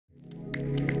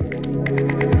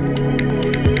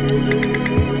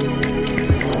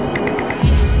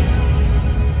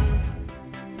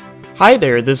Hi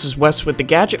there, this is Wes with the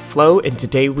Gadget Flow, and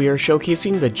today we are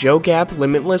showcasing the Jogab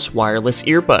Limitless wireless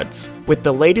earbuds. With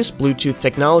the latest Bluetooth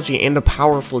technology and a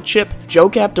powerful chip,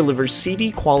 Jogab delivers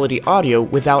CD quality audio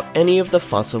without any of the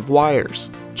fuss of wires.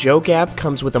 Jogab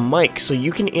comes with a mic so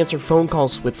you can answer phone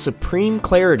calls with supreme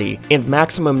clarity and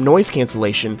maximum noise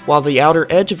cancellation, while the outer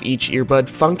edge of each earbud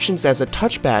functions as a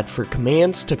touchpad for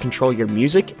commands to control your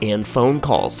music and phone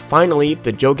calls. Finally,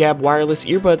 the Jogab wireless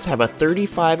earbuds have a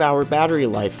 35-hour battery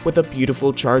life with a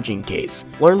beautiful charging case.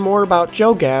 Learn more about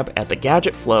Jogab at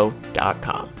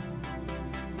thegadgetflow.com.